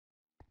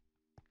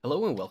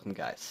Hello and welcome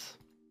guys.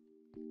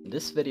 In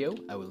this video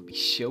I will be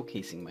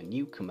showcasing my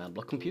new command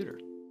block computer.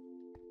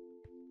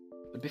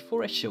 But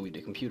before I show you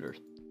the computer,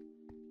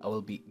 I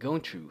will be going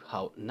through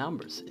how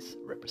numbers is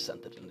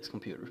represented in this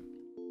computer.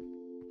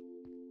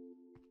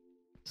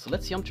 So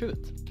let's jump through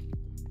it.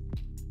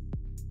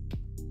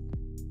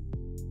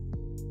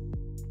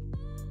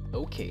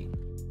 Okay,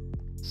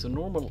 so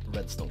normal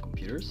redstone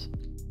computers,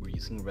 we're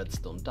using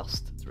redstone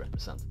dust to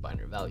represent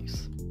binary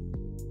values.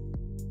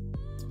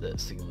 If the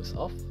signal is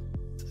off,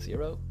 it's a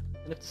 0,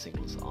 and if the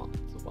signal is on,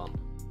 it's a 1.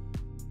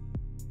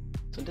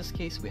 So in this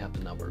case we have the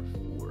number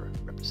 4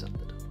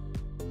 represented.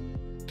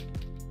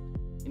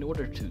 In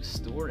order to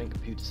store and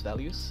compute these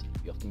values,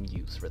 we often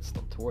use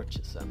redstone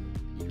torches and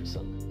heaters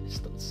and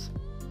pistons,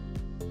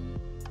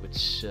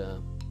 which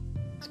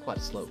is quite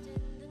slow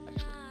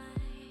actually.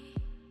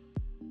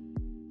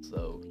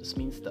 So this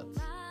means that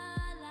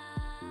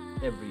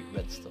every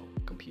redstone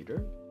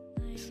computer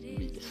is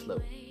really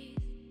slow.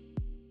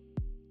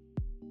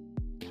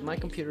 In my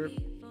computer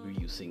we're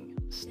using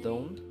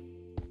stone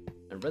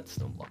and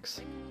redstone blocks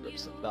to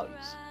represent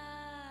values.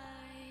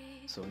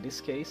 So in this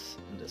case,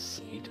 in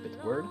this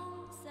 8-bit word,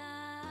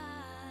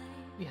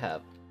 we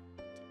have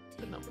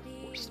the number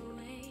 4 stored.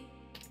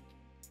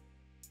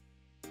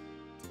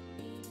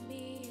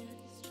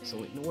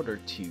 So in order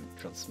to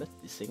transmit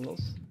these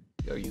signals,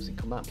 we are using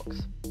command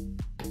blocks.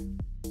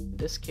 In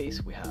this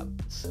case we have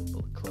a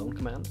simple clone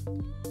command,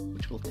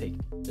 which will take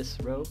this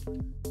row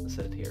and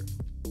set it here.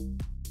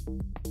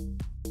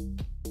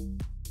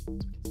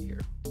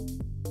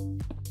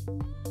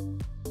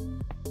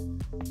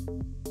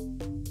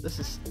 This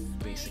is the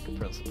basic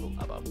principle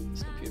about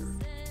this computer,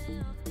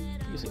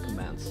 using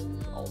commands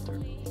to alter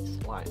these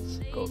lines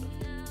of code.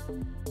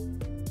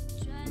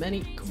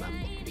 Many command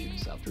block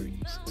computers out there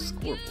use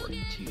scoreboard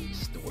to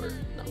store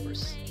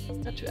numbers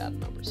and to add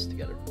numbers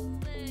together.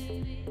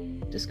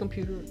 This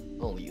computer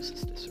only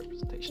uses this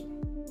representation.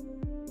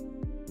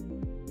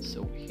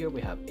 So here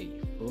we have a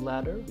full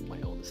ladder, my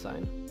own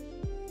design.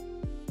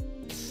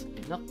 It's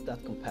not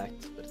that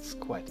compact, but it's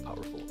quite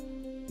powerful.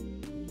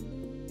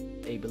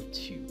 Able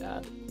to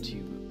add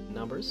 2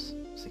 numbers,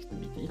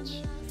 16-bit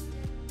each,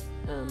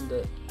 and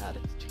add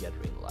it together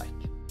in like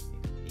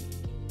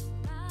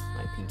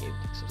 19 game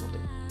ticks or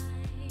something.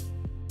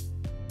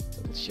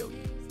 So we'll show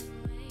you.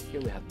 Here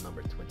we have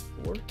number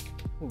 24,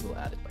 we will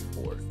add it by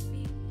 4.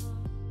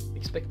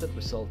 Expected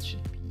result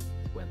should be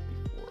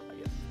 24, I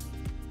guess.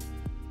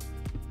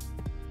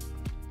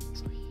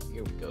 So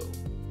here we go,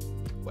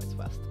 quite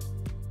fast.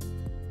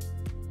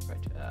 Try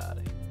to add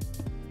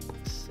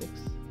a 6.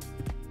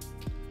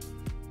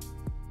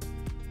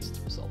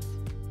 Result.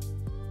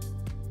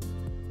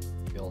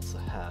 We also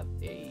have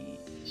a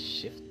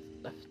shift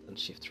left and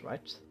shift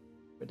right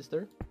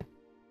register.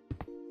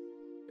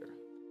 Here.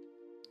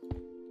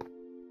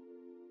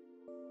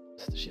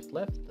 This is the shift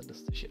left and this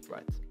is the shift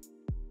right.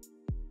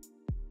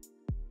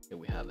 Here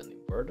we have an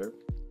inverter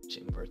which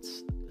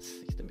inverts the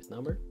 16-bit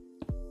number.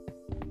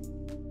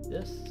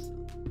 This,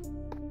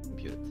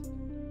 compute it.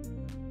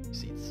 You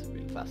see it's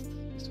really fast.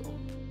 This one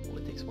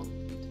only takes 1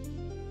 compute.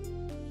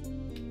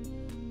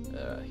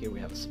 Here we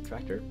have a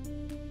subtractor,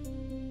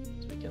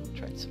 so we can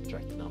try to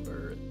subtract the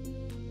number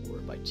 4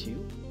 by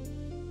 2,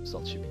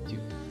 result should be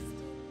 2.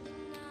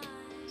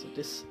 So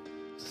this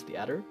is the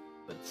adder,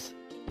 but it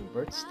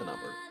inverts the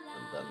number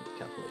and then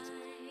calculates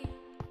it.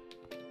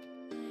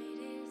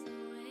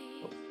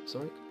 Oh,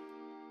 sorry,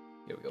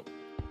 here we go.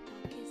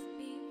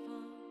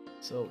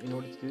 So in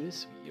order to do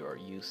this, we are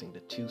using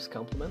the 2's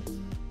complement,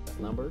 that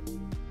number,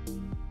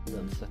 and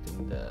then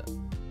setting the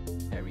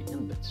carry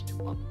in bit to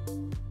 1.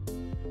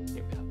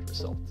 Here we have the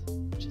result,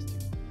 which is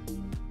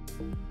 2.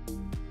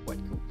 Quite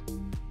cool.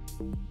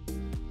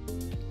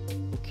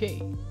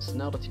 Okay, so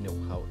now that you know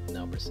how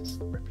numbers is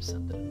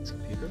represented in this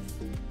computer,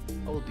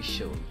 I will be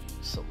showing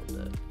you some of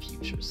the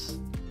features.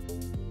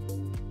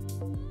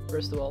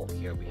 First of all,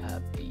 here we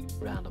have a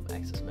random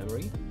access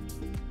memory,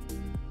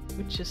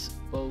 which is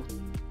both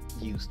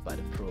used by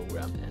the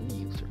program and the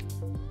user.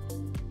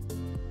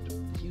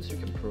 The user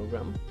can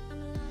program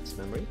this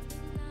memory,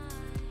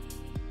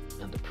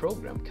 and the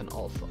program can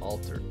also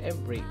alter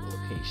every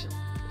location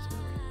of this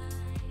memory.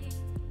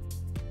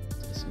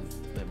 So this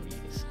memory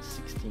is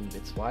 16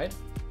 bits wide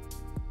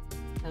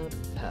and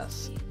it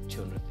has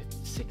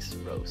 256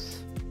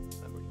 rows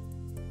of memory.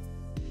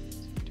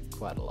 So you can do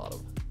quite a lot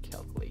of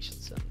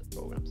calculations and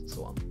programs and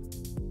so on.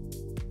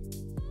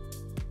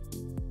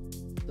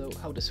 So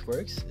how this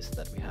works is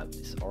that we have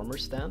this armor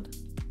stand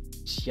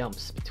which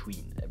jumps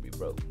between every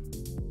row.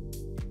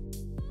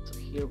 So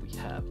here we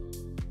have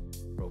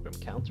program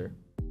counter.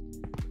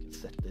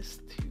 Set this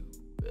to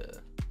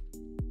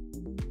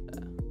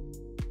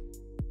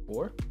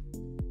 4.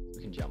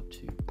 We can jump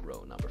to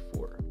row number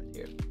 4 right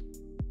here.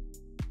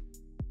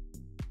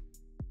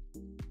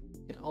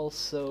 You can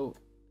also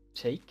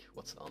take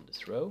what's on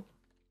this row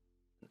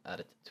and add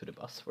it to the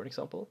bus, for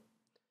example.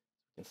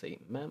 You can say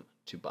mem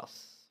to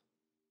bus.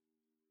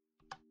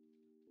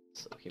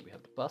 So here we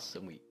have the bus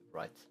and we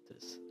write to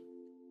this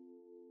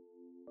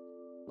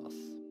bus.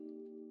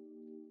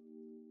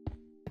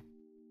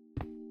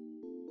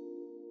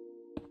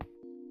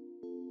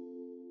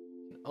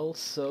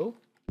 also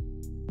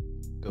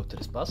go to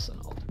this bus and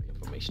alter the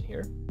information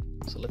here.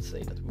 So let's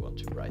say that we want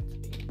to write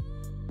the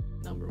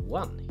number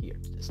 1 here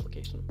to this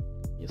location.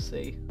 You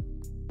say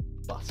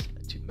bus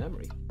to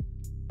memory.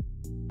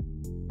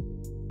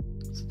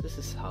 So this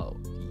is how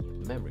the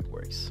memory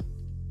works.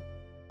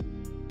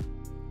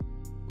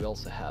 We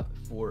also have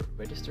 4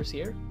 registers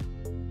here,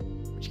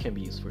 which can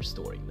be used for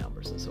storing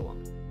numbers and so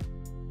on.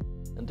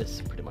 And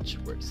this pretty much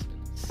works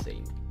in the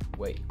same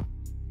way.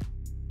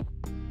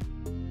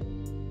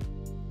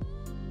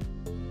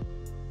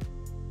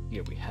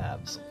 Here we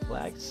have some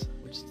flags,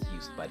 which is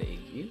used by the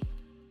ALU.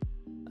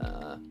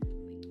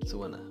 So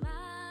when a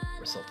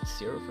result is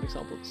 0, for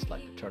example, it's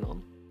like turn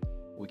on.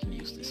 We can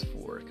use this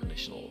for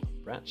conditional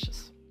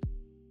branches.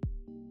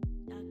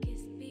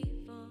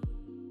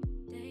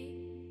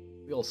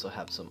 We also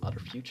have some other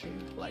features,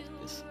 like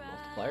this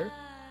multiplier.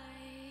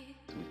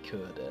 So we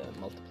could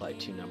multiply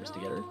 2 numbers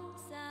together.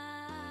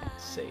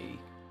 Say,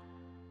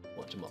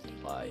 want to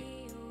multiply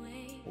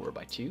 4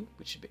 by 2,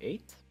 which should be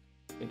 8.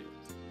 We can do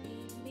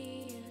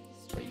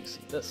it by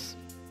using this.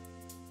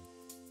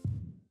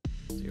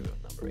 So here we go,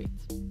 number 8.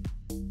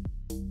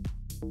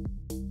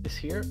 This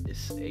here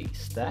is a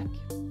stack,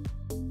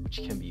 which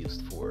can be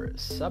used for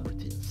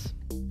subroutines.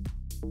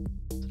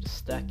 So the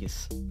stack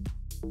is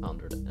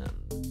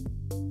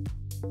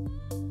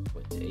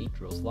 128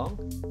 rows long,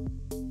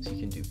 so you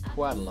can do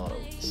quite a lot of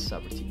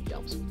subroutine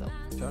jumps without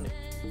returning.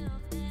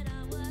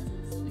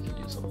 You can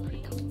do some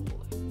pretty cool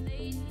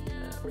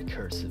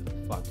recursive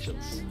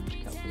functions to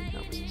calculate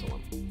numbers and so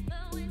on.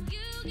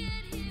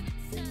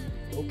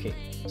 Okay,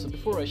 so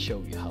before I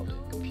show you how the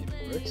computer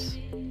works,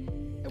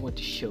 I want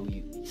to show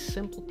you a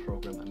simple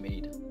program I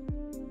made.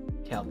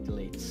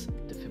 Calculates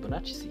the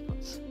Fibonacci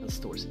sequence and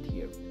stores it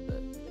here with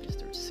the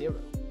register 0.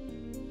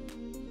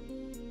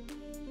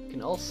 You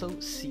can also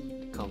see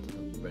the content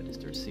of the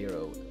register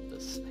 0 in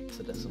this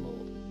hexadecimal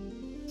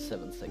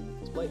 7-segment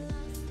display.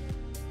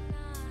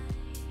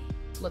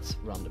 So let's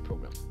run the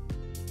program.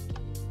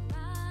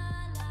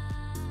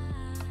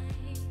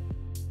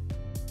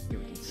 Here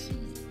we can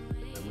see the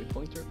memory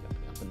pointer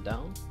jumping up and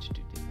down to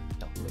do different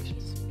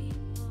calculations.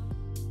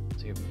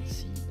 So here we can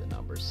see the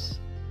numbers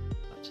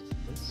such as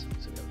this.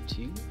 So we have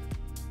 2,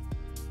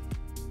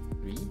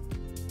 3,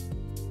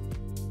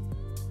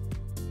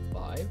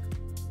 5,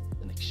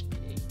 the next should be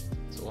 8,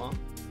 and so on.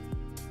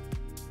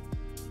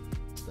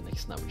 So the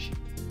next number should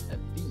be a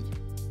B.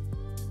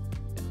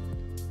 Yeah.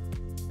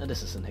 And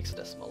this is an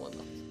hexadecimal and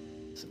not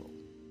decimal.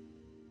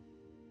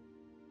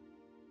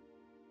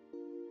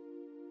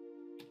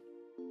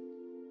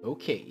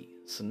 Okay,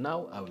 so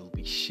now I will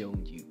be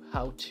showing you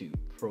how to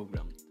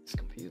program this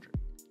computer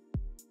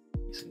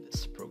using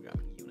this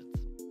programming unit.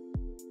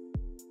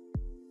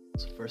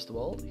 So first of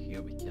all,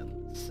 here we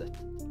can set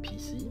the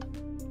PC.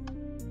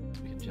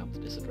 So we can jump to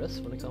this address,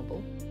 for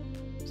example.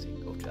 So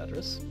you go to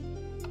address,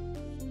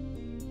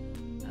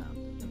 and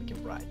then we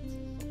can write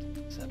something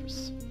to this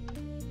address.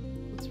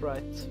 Let's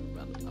write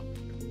random number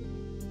here.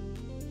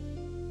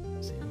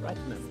 Say write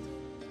memory.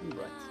 We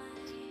write.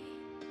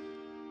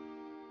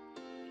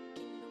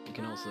 You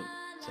can also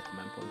set the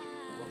mem pointer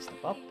 1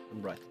 step up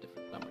and write a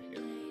different number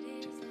here.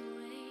 2.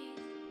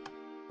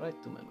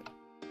 Write to memory.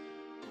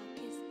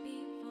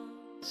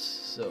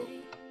 So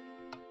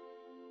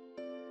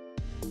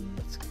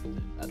let's go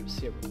to address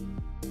 0.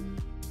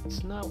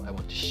 So now I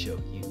want to show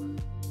you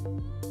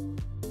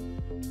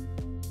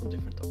some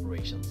different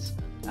operations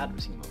and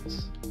addressing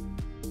modes.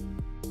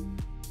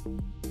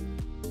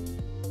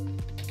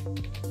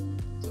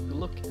 So if we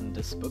look in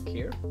this book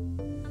here,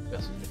 we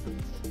have some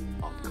different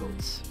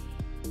opcodes.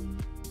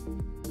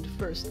 The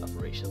first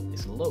operation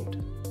is load.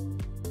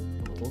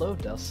 And what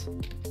load does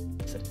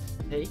is that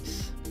it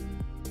takes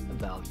a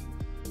value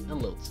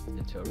and loads it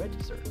into a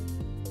register.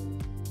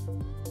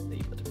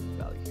 Leave a different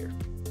value here.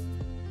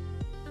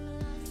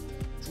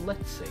 So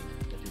let's say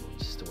that we want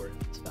to store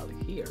its value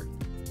here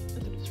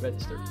into this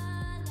register.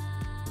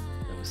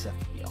 Then we set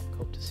the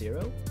opcode to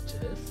 0, which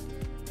it is.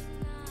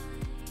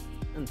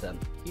 And then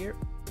here,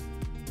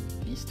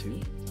 these two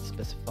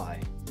specify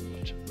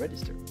which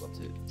register we want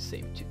to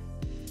save to.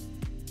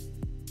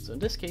 So in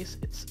this case,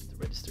 it's the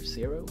register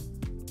 0.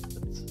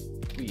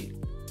 If we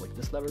click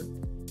this lever,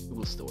 we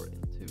will store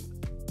into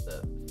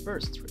the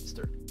first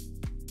register.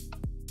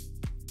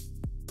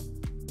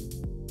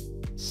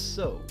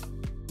 So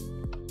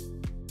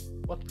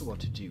what we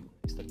want to do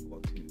is that we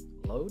want to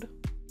load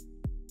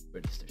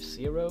register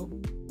 0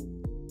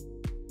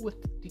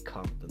 with the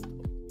content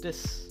of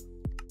this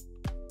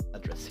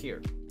address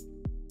here.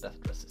 That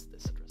address is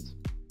this address.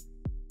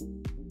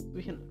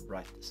 We can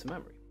write this to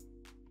memory.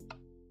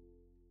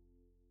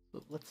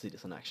 So let's see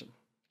this in action.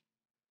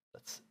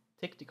 Let's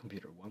take the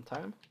computer one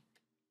time.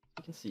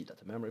 You can see that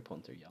the memory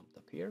pointer jumped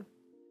up here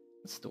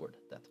and stored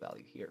that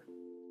value here.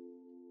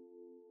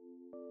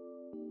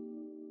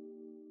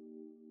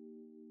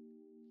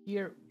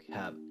 Here we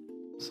have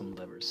some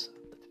levers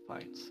that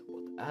defines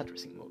what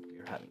addressing mode we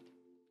are having.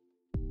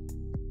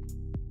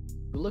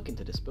 If we look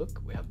into this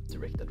book, we have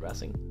direct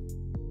addressing,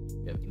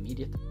 we have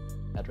immediate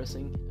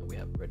addressing, and we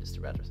have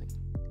register addressing.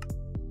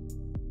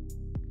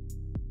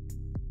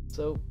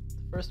 So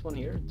the first one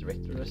here,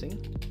 direct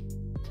addressing,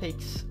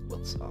 takes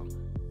what's on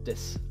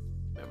this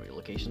memory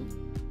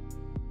location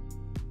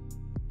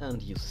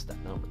and uses that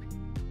number.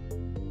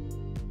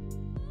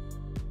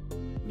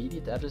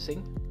 Immediate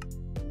addressing,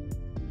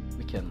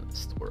 we can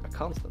store a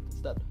constant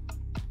instead.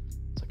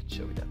 So I can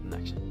show you that in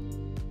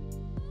action.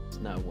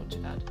 So now I want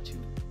to add to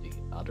the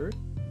other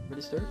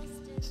register,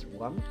 register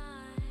 1.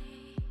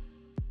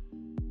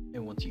 And we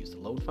want to use the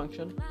load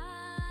function.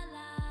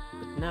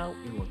 But now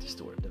we want to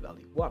store the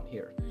value 1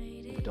 here.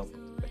 And we don't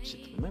want to fetch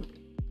it from memory.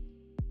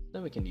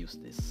 Then we can use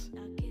this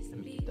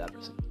immediate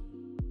addressing.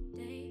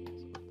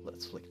 So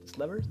let's flick this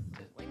lever to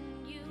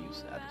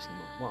use addressing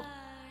mode 1.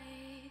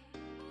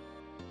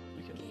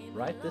 We can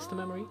write this to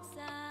memory,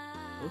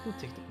 and we can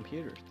take the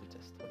computer to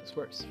test how this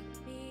works.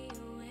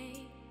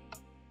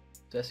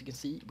 So as you can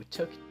see, we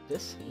took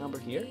this number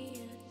here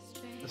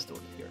and stored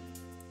it here.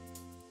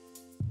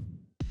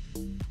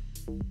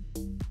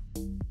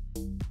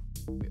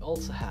 We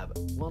also have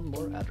one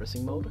more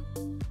addressing mode,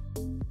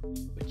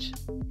 which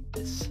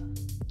is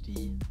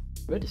the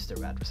register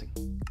addressing.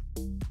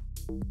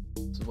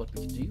 So what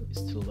we can do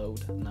is to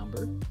load a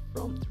number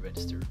from the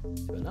register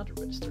to another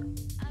register.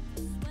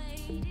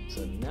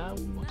 So now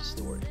we want to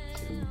store it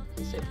to,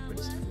 let's say,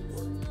 register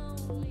 4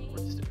 or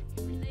register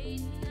 3,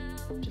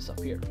 which is up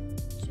here.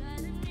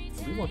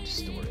 And we want to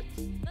store it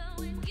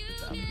with the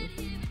value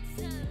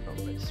from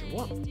register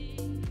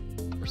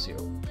 1 or 0.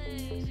 So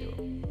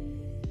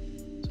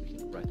we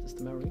can write this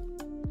to memory.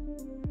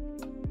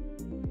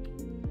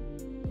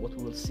 What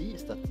we will see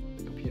is that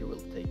the computer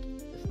will take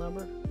this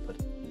number and put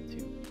it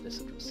into this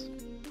address.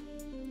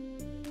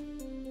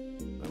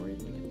 Memory,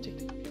 we can take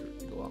the computer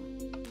to go on.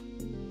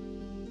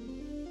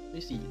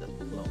 You see that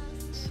we will own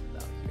this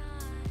value here.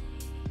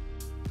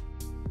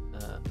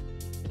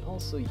 You can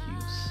also use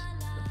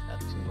the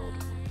addressing mode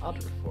on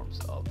other forms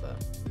of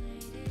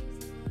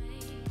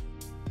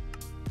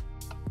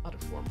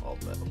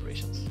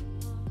operations.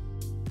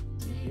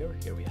 See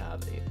here we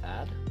have a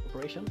add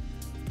operation.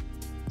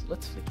 So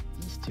let's flick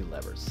these two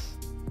levers.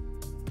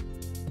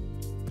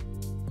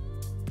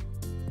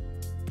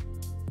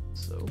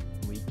 So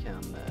we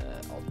can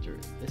alter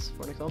this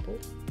for an example.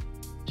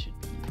 It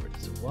should be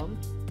register 1.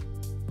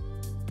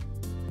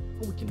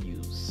 Or we can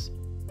use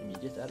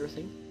immediate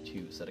addressing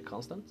to set a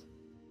constant.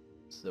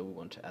 So we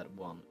want to add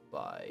 1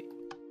 by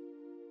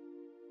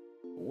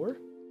 4,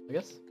 I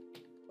guess.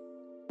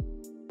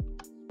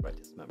 Write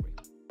this memory.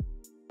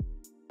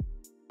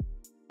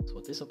 So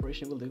what this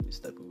operation will do is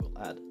that we will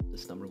add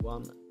this number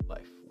 1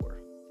 by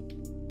 4.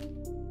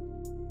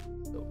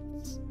 So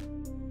let's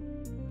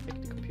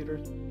pick the computer,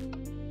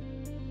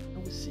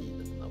 and we see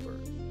that the number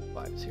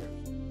 5 is here.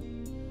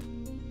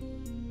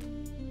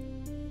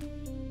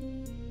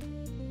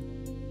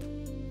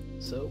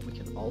 So we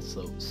can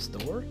also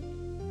store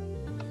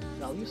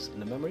values in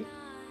the memory.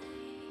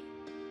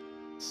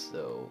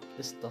 So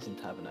this doesn't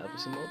have an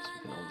addressing mode, so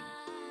we can only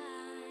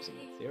use using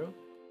it 0.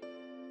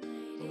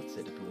 So let's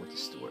say that we want to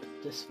store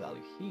this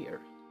value here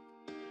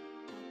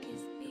in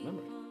the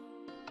memory.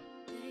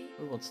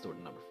 We want to store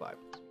the number 5.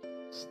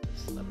 So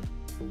this lever.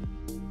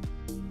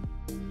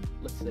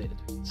 Let's say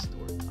that we can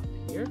store it up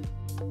here,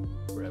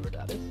 wherever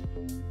that is.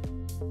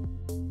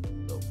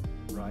 So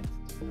write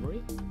to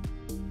memory.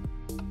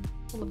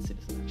 And let's see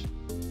this in action.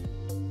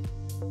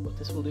 What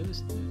this will do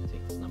is to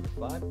take this number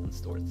 5 and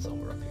store it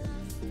somewhere up here.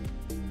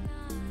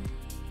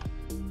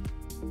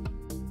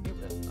 Here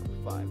we have number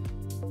 5,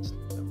 it's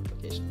the memory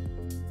location.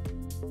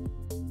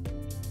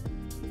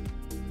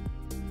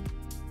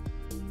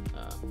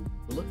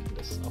 Look at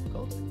this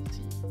opcode, you can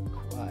see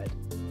quite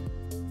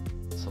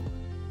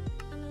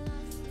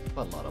a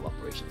lot of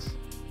operations.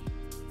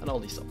 And all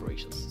these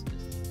operations is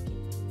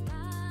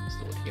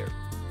stored here.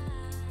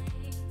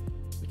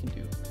 We can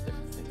do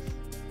different things.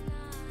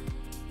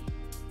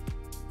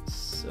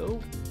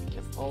 So we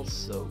can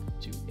also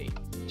do a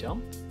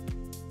jump.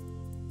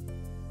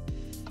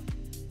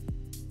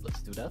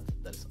 Let's do that.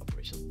 That is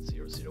operation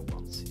 0010.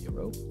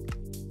 We'll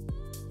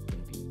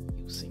be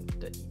using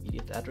the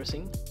immediate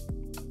addressing,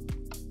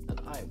 and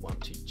I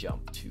want to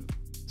jump to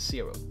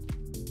 0. So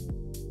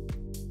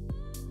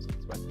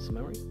let's write this in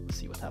memory and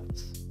see what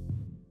happens.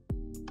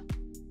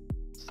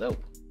 So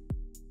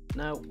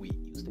now we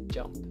use the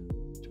jump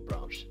to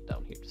branch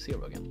down here to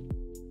 0 again.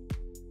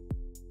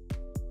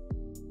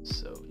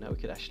 So now we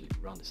could actually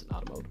run this in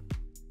auto mode,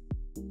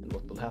 and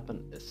what will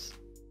happen is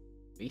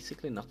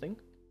basically nothing.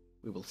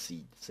 We will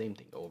see the same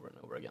thing over and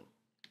over again.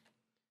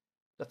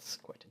 That's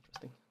quite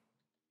interesting.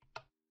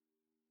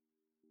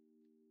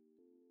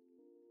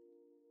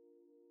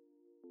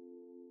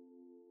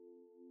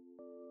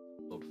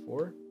 Load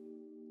 4,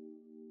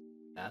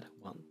 add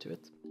 1 to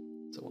it,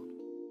 so on.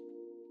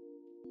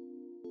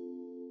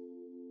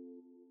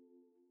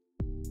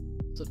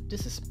 So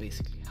this is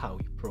basically how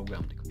you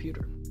program the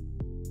computer.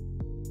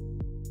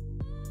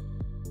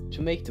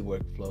 To make the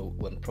workflow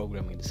when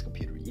programming this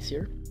computer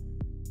easier,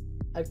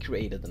 I've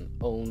created an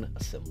own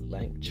assembly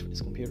language for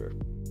this computer.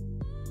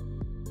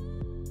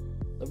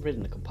 I've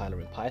written a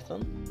compiler in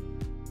Python,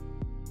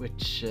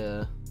 which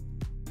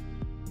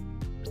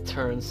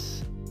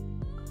returns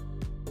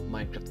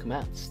Minecraft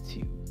commands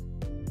to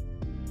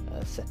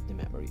set the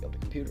memory of the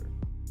computer.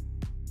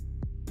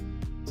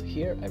 So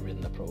here I've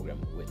written a program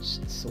which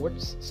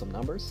sorts some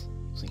numbers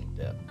using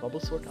the bubble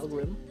sort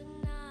algorithm.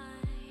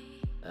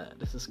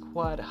 This is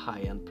quite a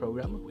high-end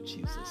program which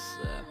uses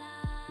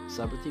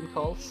subroutine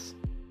calls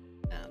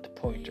and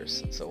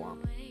pointers and so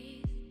on.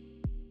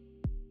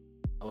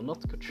 I will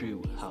not go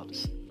through how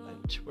this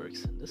language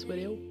works in this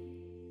video,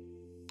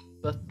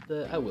 but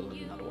I will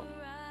in another one.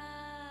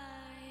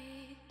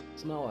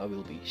 So now I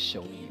will be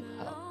showing you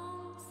how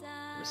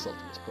the result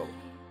of this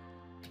program.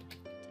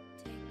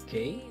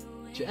 Okay,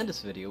 to end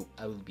this video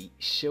I will be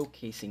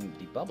showcasing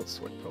the bubble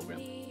sort program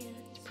you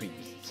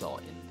previously saw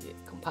in the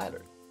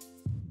compiler.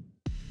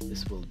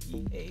 This will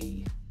be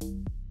a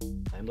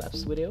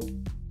time-lapse video,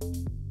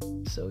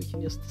 so you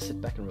can just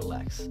sit back and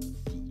relax and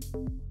see.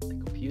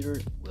 The computer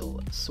will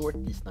sort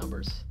these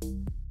numbers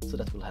so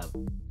that we'll have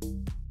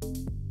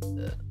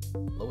the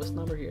lowest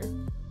number here,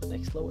 the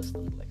next lowest,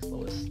 and the next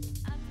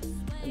lowest,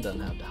 and then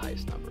have the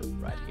highest number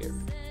right here.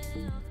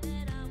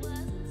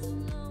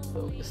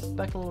 So just sit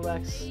back and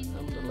relax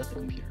and let the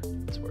computer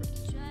do its work.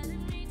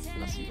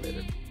 And I'll see you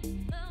later.